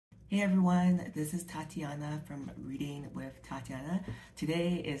Hey everyone, this is Tatiana from Reading with Tatiana.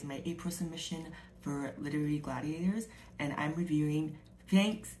 Today is my April submission for Literary Gladiators, and I'm reviewing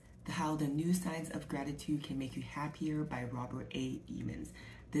Thanks, How the New Signs of Gratitude Can Make You Happier by Robert A. Emmons.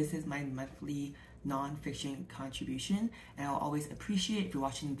 This is my monthly nonfiction contribution, and I'll always appreciate if you're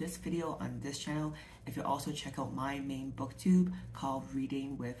watching this video on this channel, if you also check out my main booktube called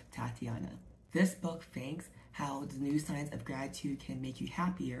Reading with Tatiana. This book, Thanks, How the New Signs of Gratitude Can Make You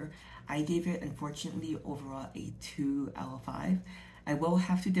Happier, I gave it, unfortunately, overall a 2 out of 5. I will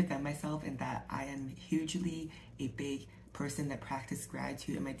have to defend myself in that I am hugely a big person that practices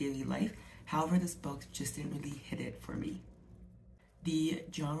gratitude in my daily life. However, this book just didn't really hit it for me. The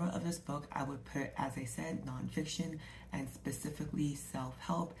genre of this book I would put, as I said, nonfiction, and specifically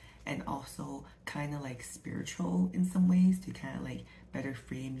self-help, and also kind of like spiritual in some ways to kind of like better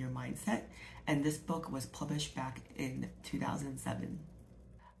frame your mindset. And this book was published back in 2007.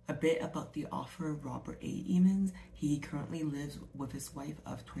 A bit about the author, Robert A. Emmons. He currently lives with his wife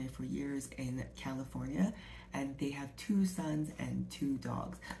of 24 years in California, and they have 2 sons and 2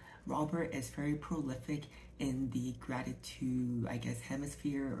 dogs. Robert is very prolific in the gratitude, I guess,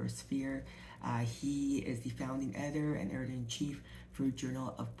 hemisphere or sphere. He is the founding editor and editor-in-chief for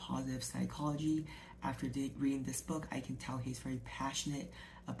Journal of Positive Psychology. After reading this book, I can tell he's very passionate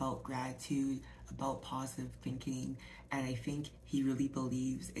about gratitude, about positive thinking, and I think he really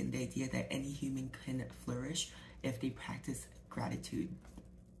believes in the idea that any human can flourish if they practice gratitude.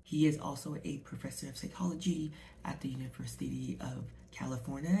 He is also a professor of psychology at the University of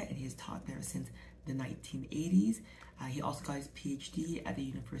California, and he has taught there since the 1980s. He also got his PhD at the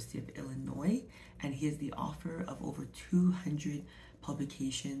University of Illinois, and he is the author of over 200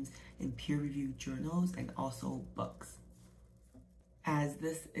 publications in peer-reviewed journals and also books. As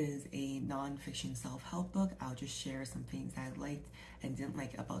this is a nonfiction self-help book, I'll just share some things I liked and didn't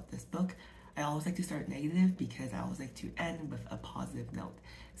like about this book. I always like to start negative because I always like to end with a positive note.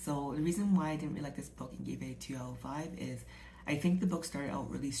 So the reason why I didn't really like this book and gave it a 2 out of 5 is I think the book started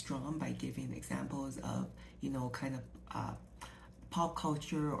out really strong by giving examples of, kind of pop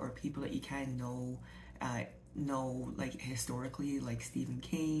culture or people that you kind of know like historically, like Stephen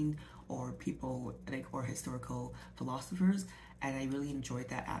King, or people like, or historical philosophers, and I really enjoyed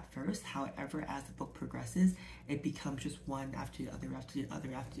that at first. However, as the book progresses, it becomes just one after the other after the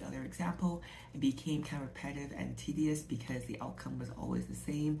other after the other example. It became kind of repetitive and tedious because the outcome was always the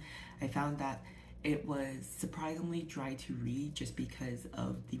same. I found that it was surprisingly dry to read just because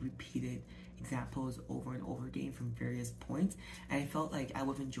of the repeated examples over and over again from various points, and I felt like I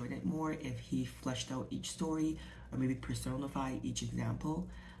would have enjoyed it more if he fleshed out each story or maybe personified each example.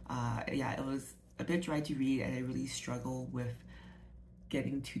 Yeah, it was a bit dry to read, and I really struggle with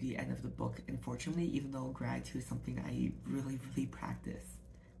getting to the end of the book, unfortunately, even though gratitude is something I really practice.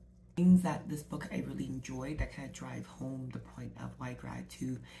 Things that this book I really enjoyed that kind of drive home the point of why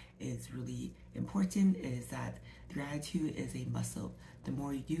gratitude is really important is that gratitude is a muscle. The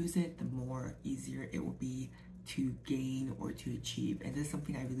more you use it, the more easier it will be to gain or to achieve, and this is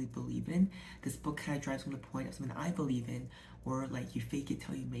something I really believe in. This book kind of drives home the point of something I believe in, or like you fake it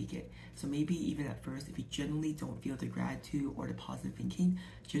till you make it. So maybe even at first, if you generally don't feel the gratitude or the positive thinking,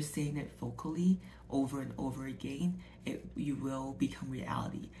 just saying it vocally over and over again, you will become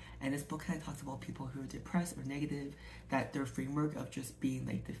reality. And this book kind of talks about people who are depressed or negative, that their framework of just being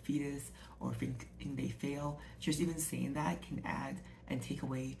like defeatist or thinking they fail, just even saying that can add and take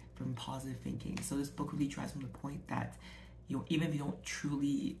away from positive thinking. So this book really drives home the point that, even if you don't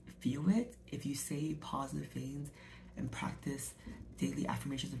truly feel it, if you say positive things and practice daily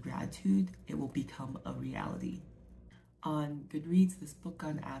affirmations of gratitude, it will become a reality. On Goodreads, this book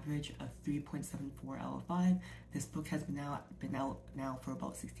got an average of 3.74 out of 5. This book has been out now for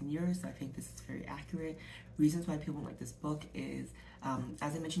about 16 years, so I think this is very accurate. Reasons why people like this book is,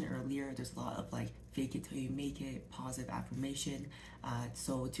 as I mentioned earlier, there's a lot of like fake it till you make it, positive affirmation.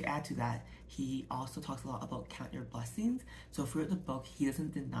 So to add to that, he also talks a lot about count your blessings. So throughout the book, he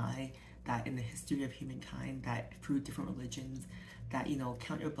doesn't deny that in the history of humankind, that through different religions, that,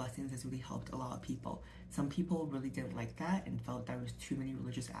 count your blessings has really helped a lot of people. Some people really didn't like that and felt there was too many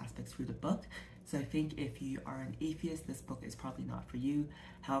religious aspects through the book. So I think if you are an atheist, this book is probably not for you.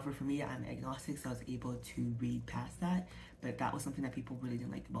 However, for me, I'm agnostic, so I was able to read past that. But that was something that people really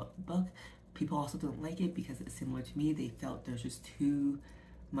didn't like about the book. People also didn't like it because it's similar to me. They felt there's just too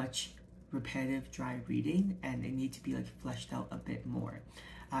much repetitive, dry reading, and it needed to be like fleshed out a bit more.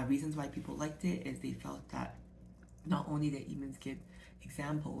 Reasons why people liked it is they felt that not only did Emmons give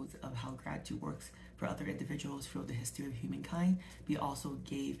examples of how gratitude works for other individuals throughout the history of humankind, but he also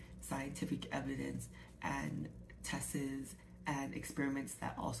gave scientific evidence and tests and experiments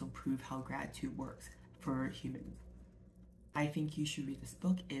that also prove how gratitude works for humans. I think you should read this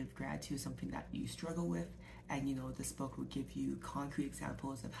book if gratitude is something that you struggle with, and this book will give you concrete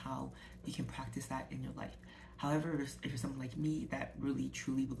examples of how you can practice that in your life. However, if you're someone like me that really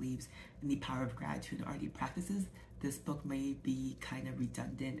truly believes in the power of gratitude and already practices, this book may be kind of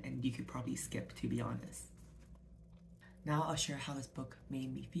redundant and you could probably skip, to be honest. Now I'll share how this book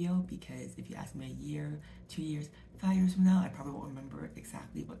made me feel, because if you ask me a year, 2 years, 5 years from now, I probably won't remember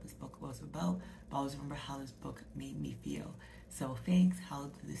exactly what this book was about, but I'll always remember how this book made me feel. So thanks,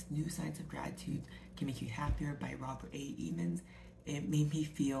 How This New Science of Gratitude Can Make You Happier by Robert A. Emmons. It made me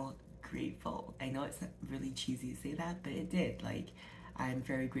feel grateful. I know it's really cheesy to say that, but it did. I'm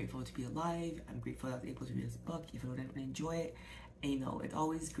very grateful to be alive. I'm grateful that I was able to read this book, even though I didn't really enjoy it. And it's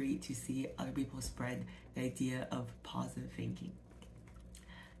always great to see other people spread the idea of positive thinking.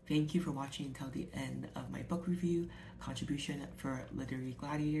 Thank you for watching until the end of my book review, Contribution for Literary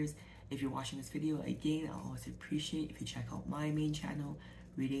Gladiators. If you're watching this video, again, I'll always appreciate if you check out my main channel,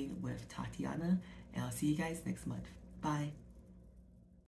 Reading with Tatiana, and I'll see you guys next month. Bye!